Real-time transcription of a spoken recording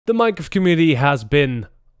The Minecraft community has been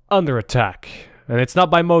under attack. And it's not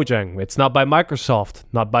by Mojang, it's not by Microsoft,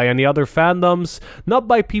 not by any other fandoms, not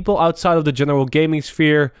by people outside of the general gaming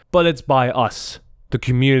sphere, but it's by us, the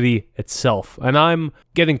community itself. And I'm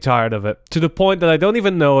getting tired of it, to the point that I don't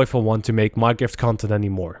even know if I want to make Minecraft content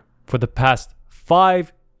anymore. For the past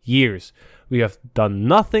 5 years, we have done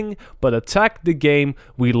nothing but attack the game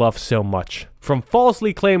we love so much. From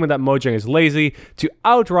falsely claiming that Mojang is lazy, to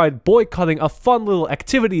outright boycotting a fun little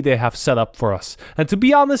activity they have set up for us. And to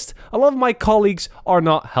be honest, a lot of my colleagues are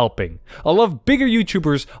not helping. A lot of bigger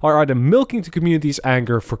YouTubers are either milking the community's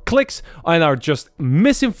anger for clicks and are just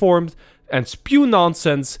misinformed and spew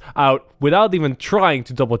nonsense out without even trying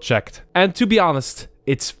to double check. And to be honest,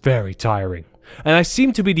 it's very tiring. And I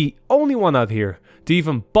seem to be the only one out here to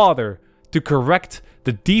even bother to correct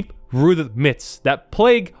the deep-rooted myths that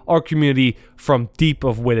plague our community from deep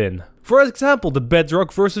of within. For example, the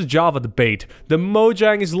Bedrock versus Java debate, the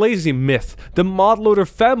Mojang is lazy myth, the modloader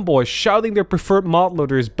fanboys shouting their preferred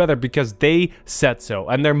modloader is better because they said so,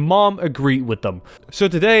 and their mom agreed with them. So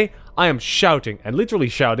today, I am shouting, and literally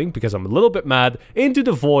shouting, because I'm a little bit mad, into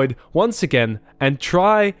the void once again, and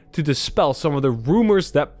try to dispel some of the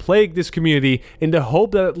rumors that plague this community in the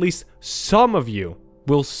hope that at least some of you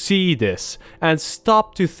will see this and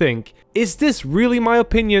stop to think, is this really my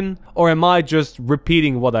opinion, or am I just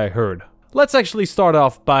repeating what I heard? Let's actually start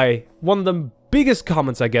off by one of the biggest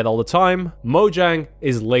comments I get all the time: Mojang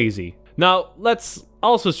is lazy. Now, let's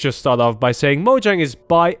also just start off by saying Mojang is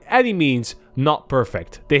by any means not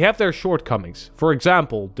perfect. They have their shortcomings. For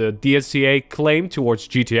example, the DSCA claim towards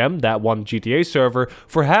GTM, that one GTA server,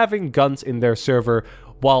 for having guns in their server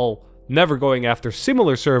while never going after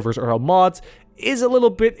similar servers or mods is a little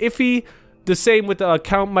bit iffy. The same with the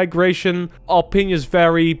account migration. Opinions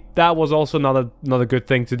vary. That was also not a good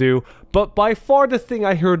thing to do. But by far the thing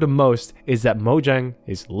I heard the most is that Mojang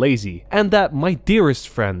is lazy. And that, my dearest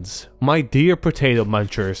friends, my dear potato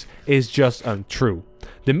munchers, is just untrue.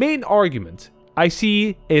 The main argument I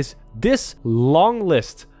see is this long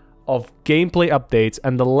list of gameplay updates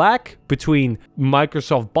and the lag between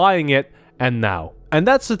Microsoft buying it and now. And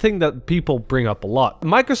that's the thing that people bring up a lot.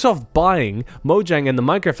 Microsoft buying Mojang and the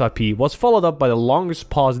Minecraft IP was followed up by the longest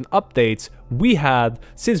pause in updates we had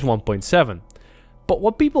since 1.7. But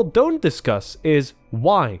what people don't discuss is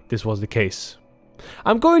why this was the case.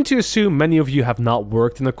 I'm going to assume many of you have not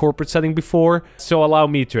worked in a corporate setting before, so allow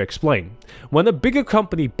me to explain. When a bigger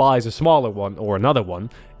company buys a smaller one or another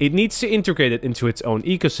one, it needs to integrate it into its own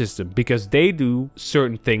ecosystem because they do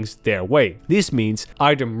certain things their way. This means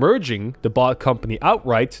either merging the bought company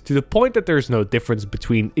outright to the point that there's no difference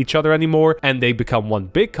between each other anymore and they become one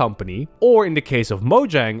big company, or in the case of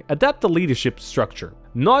Mojang, adapt the leadership structure.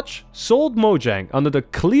 Notch sold Mojang under the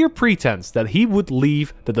clear pretense that he would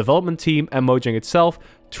leave the development team and Mojang itself,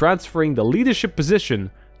 transferring the leadership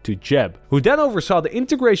position to Jeb, who then oversaw the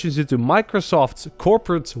integrations into Microsoft's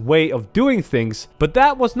corporate way of doing things, but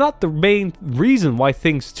that was not the main reason why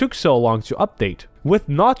things took so long to update. With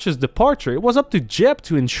Notch's departure, it was up to Jeb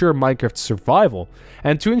to ensure Minecraft's survival,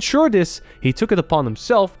 and to ensure this, he took it upon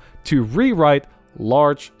himself to rewrite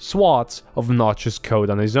large swaths of Notch's code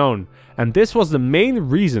on his own. And this was the main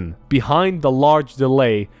reason behind the large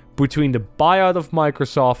delay between the buyout of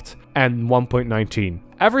Microsoft and 1.19.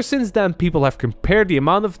 Ever since then, people have compared the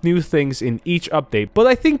amount of new things in each update, but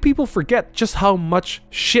I think people forget just how much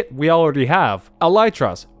shit we already have.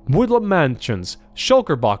 Elytras, woodland mansions,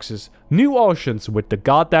 shulker boxes, new oceans with the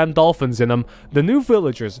goddamn dolphins in them, the new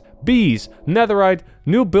villagers, bees, netherite,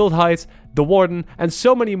 new build heights, the warden, and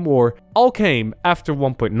so many more all came after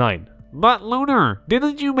 1.9. But Lunar,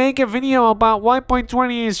 didn't you make a video about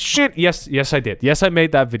 1.20 is shit? Yes, I did. Yes, I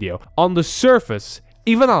made that video. On the surface,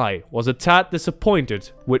 even I was a tad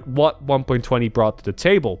disappointed with what 1.20 brought to the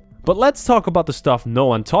table. But let's talk about the stuff no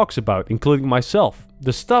one talks about, including myself.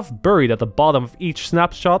 The stuff buried at the bottom of each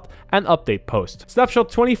snapshot and update post.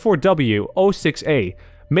 Snapshot 24W06A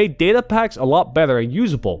made data packs a lot better and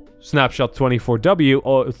usable. Snapshot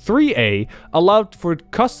 24W03A allowed for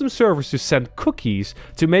custom servers to send cookies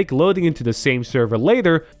to make loading into the same server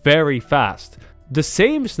later very fast. The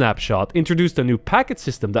same snapshot introduced a new packet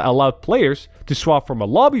system that allowed players to swap from a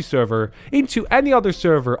lobby server into any other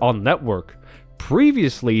server on network.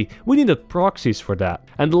 Previously, we needed proxies for that,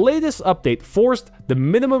 and the latest update forced the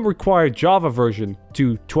minimum required Java version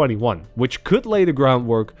to 21, which could lay the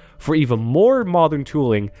groundwork for even more modern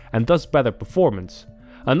tooling and thus better performance.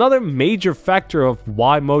 Another major factor of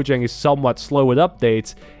why Mojang is somewhat slow with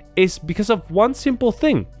updates is because of one simple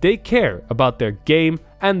thing: they care about their game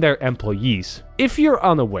and their employees. If you're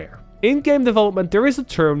unaware, in game development there is a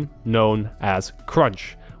term known as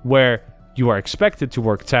crunch, where you are expected to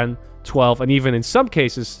work 10, 12, and even in some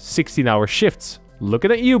cases 16-hour shifts.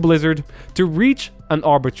 Looking at you, Blizzard, to reach an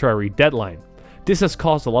arbitrary deadline. This has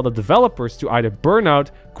caused a lot of developers to either burn out,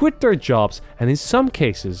 quit their jobs, and in some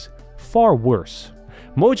cases, far worse.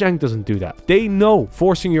 Mojang doesn't do that. They know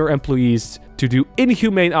forcing your employees to do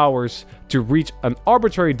inhumane hours to reach an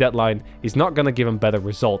arbitrary deadline is not gonna give them better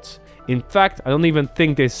results. In fact, I don't even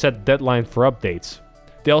think they set deadline for updates.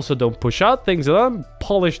 They also don't push out things that aren't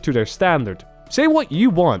polished to their standard. Say what you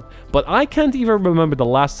want, but I can't even remember the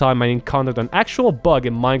last time I encountered an actual bug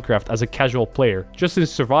in Minecraft as a casual player, just in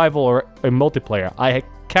survival or in multiplayer. I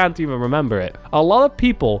can't even remember it. A lot of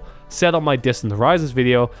people said on my Distant Horizons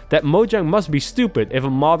video that Mojang must be stupid if a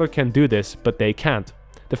modder can do this, but they can't.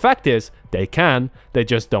 The fact is, they can, they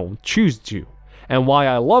just don't choose to. And why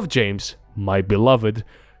I love James, my beloved,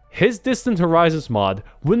 his Distant Horizons mod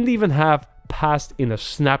wouldn't even have passed in a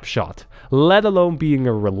snapshot, let alone being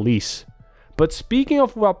a release. But speaking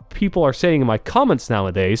of what people are saying in my comments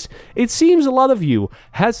nowadays, it seems a lot of you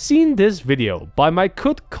has seen this video by my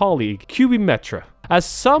good colleague Cubimetra, as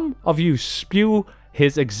some of you spew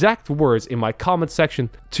his exact words in my comment section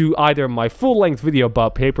to either my full-length video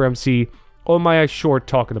about Paper MC or my short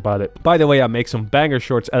talking about it. By the way, I make some banger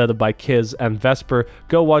shorts edited by Kiz and Vesper.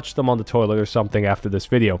 Go watch them on the toilet or something after this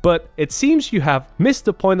video. But it seems you have missed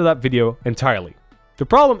the point of that video entirely. The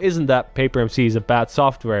problem isn't that Paper MC is a bad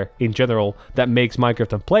software in general that makes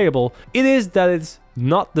Minecraft unplayable, it is that it's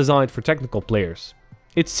not designed for technical players.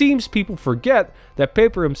 It seems people forget that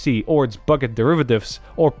Paper MC or its bucket derivatives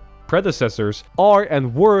or predecessors are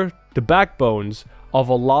and were the backbones of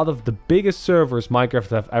a lot of the biggest servers Minecraft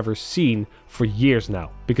have ever seen for years now,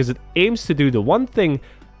 because it aims to do the one thing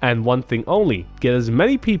and one thing only: get as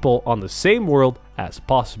many people on the same world as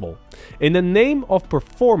possible. In the name of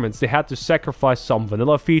performance, they had to sacrifice some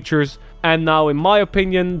vanilla features, and now in my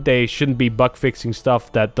opinion they shouldn't be bug fixing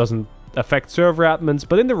stuff that doesn't affect server admins,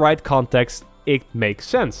 but in the right context it makes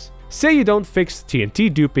sense. Say you don't fix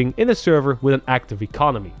TNT duping in a server with an active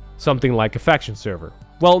economy, something like a faction server.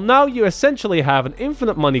 Well, now you essentially have an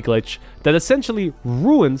infinite money glitch that essentially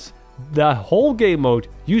ruins the whole game mode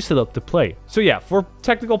you set up to play. So yeah, for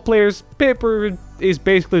technical players, Paper is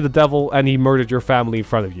basically the devil and he murdered your family in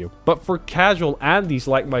front of you. But for casual Andes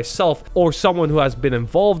like myself, or someone who has been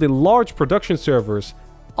involved in large production servers,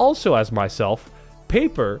 also as myself,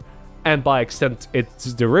 Paper, and by extent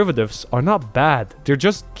its derivatives, are not bad. They're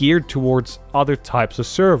just geared towards other types of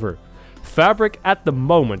server. Fabric at the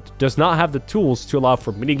moment does not have the tools to allow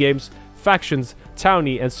for minigames, factions,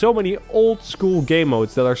 townie, and so many old school game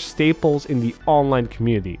modes that are staples in the online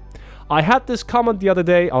community. I had this comment the other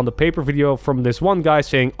day on the Paper video from this one guy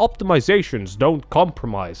saying optimizations don't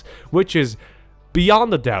compromise, which is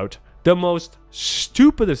beyond a doubt the most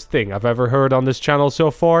stupidest thing I've ever heard on this channel so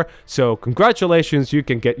far, so congratulations, you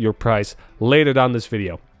can get your prize later down this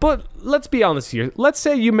video. But let's be honest here, let's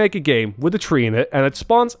say you make a game with a tree in it and it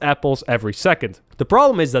spawns apples every second. The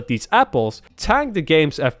problem is that these apples tank the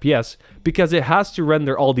game's FPS because it has to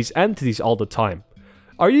render all these entities all the time.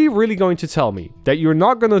 Are you really going to tell me that you're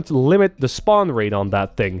not going to limit the spawn rate on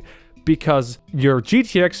that thing because your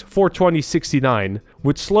GTX 42069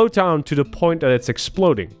 would slow down to the point that it's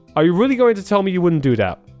exploding? Are you really going to tell me you wouldn't do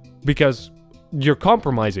that? Because you're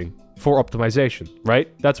compromising for optimization,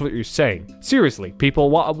 right? That's what you're saying. Seriously, people,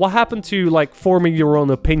 what happened to like forming your own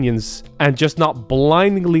opinions and just not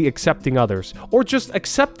blindly accepting others, or just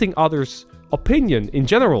accepting others' opinion in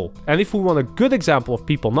general? And if we want a good example of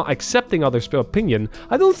people not accepting others' opinion,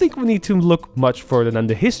 I don't think we need to look much further than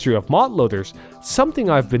the history of mod loaders, something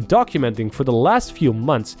I've been documenting for the last few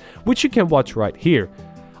months, which you can watch right here.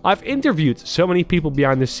 I've interviewed so many people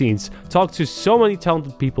behind the scenes, talked to so many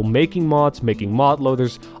talented people making mods, making mod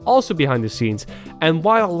loaders, also behind the scenes, and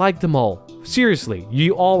while I like them all, seriously,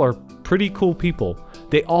 you all are pretty cool people.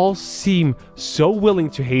 They all seem so willing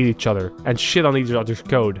to hate each other and shit on each other's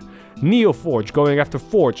code. Neoforge going after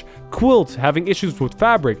Forge, Quilt having issues with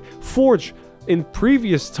Fabric, Forge in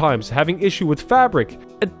previous times having issue with Fabric.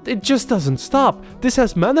 It just doesn't stop. This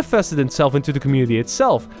has manifested itself into the community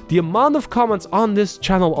itself. The amount of comments on this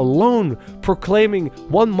channel alone proclaiming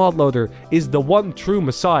one mod loader is the one true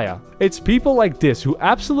messiah. It's people like this who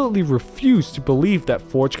absolutely refuse to believe that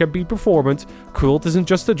Forge can be performant, Quilt isn't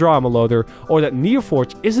just a drama loader, or that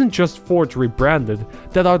Neoforge isn't just Forge rebranded,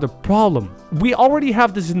 that are the problem. We already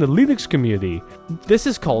have this in the Linux community. This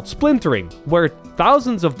is called splintering, where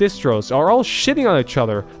thousands of distros are all shitting on each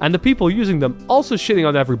other, and the people using them also shitting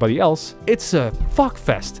on everybody else. It's a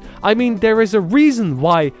fuckfest. I mean, there is a reason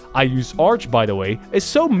why I use Arch, by the way, is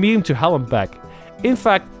so meme to hell and back. In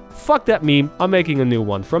fact, fuck that meme, I'm making a new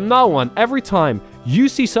one. From now on, every time you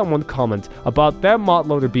see someone comment about their mod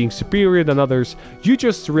loader being superior than others, you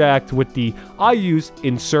just react with the "I use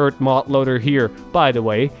insert mod loader here, by the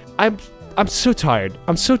way." I'm so tired.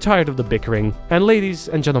 I'm so tired of the bickering. And ladies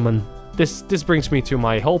and gentlemen, this brings me to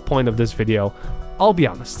my whole point of this video. I'll be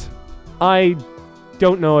honest. I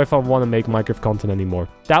don't know if I want to make Minecraft content anymore.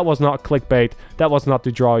 That was not clickbait. That was not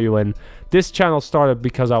to draw you in. This channel started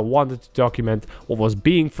because I wanted to document what was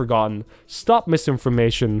being forgotten, stop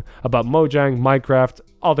misinformation about Mojang, Minecraft,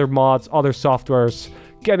 other mods, other softwares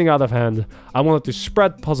getting out of hand. I wanted to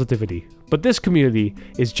spread positivity. But this community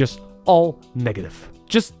is just all negative.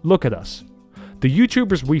 Just look at us. The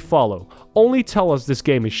YouTubers we follow only tell us this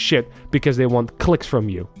game is shit because they want clicks from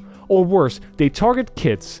you. Or worse, they target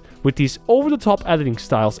kids with these over-the-top editing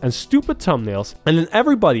styles and stupid thumbnails, and then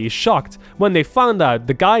everybody is shocked when they found out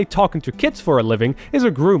the guy talking to kids for a living is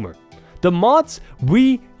a groomer. The mods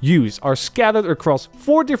we use are scattered across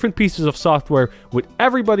 4 different pieces of software, with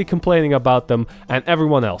everybody complaining about them and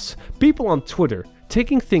everyone else. People on Twitter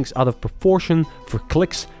taking things out of proportion for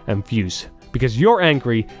clicks and views. Because you're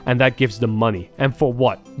angry and that gives them money. And for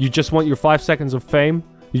what? You just want your 5 seconds of fame?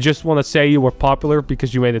 You just want to say you were popular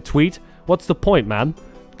because you made a tweet? What's the point, man?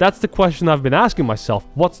 That's the question I've been asking myself.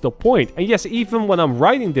 What's the point? And yes, even when I'm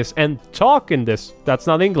writing this and talking this, that's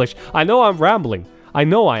not English. I know I'm rambling. I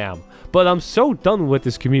know I am. But I'm so done with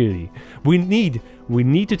this community. We need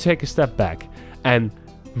to take a step back and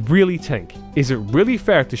really think. Is it really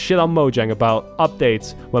fair to shit on Mojang about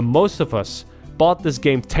updates when most of us bought this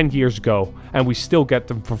game 10 years ago and we still get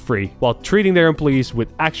them for free while treating their employees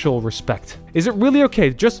with actual respect? Is it really okay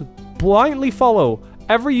to just blindly follow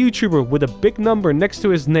every YouTuber with a big number next to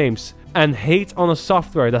his names and hate on a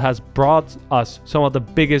software that has brought us some of the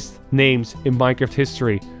biggest names in Minecraft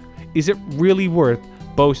history? Is it really worth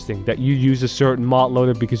boasting that you use a certain mod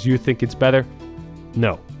loader because you think it's better?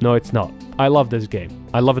 No, it's not. I love this game.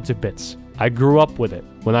 I love it to bits. I grew up with it.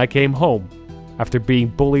 When I came home after being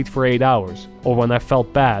bullied for 8 hours, or when I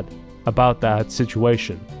felt bad about that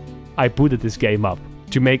situation, I booted this game up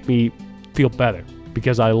to make me feel better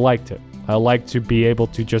because I liked it. I like to be able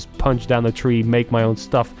to just punch down a tree, make my own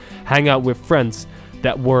stuff, hang out with friends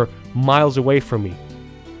that were miles away from me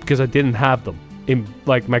because I didn't have them. In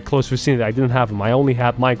like my close vicinity, I didn't have them. I only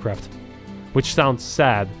had Minecraft, which sounds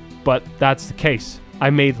sad, but that's the case. I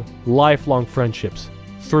made lifelong friendships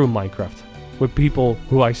through Minecraft with people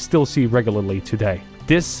who I still see regularly today.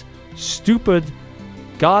 This stupid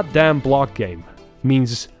goddamn block game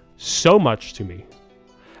means so much to me.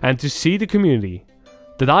 And to see the community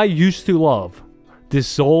that I used to love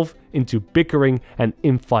dissolve into bickering and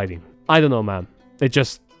infighting, I don't know, man. It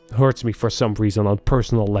just hurts me for some reason on a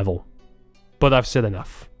personal level. But I've said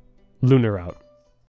enough. Lunar out.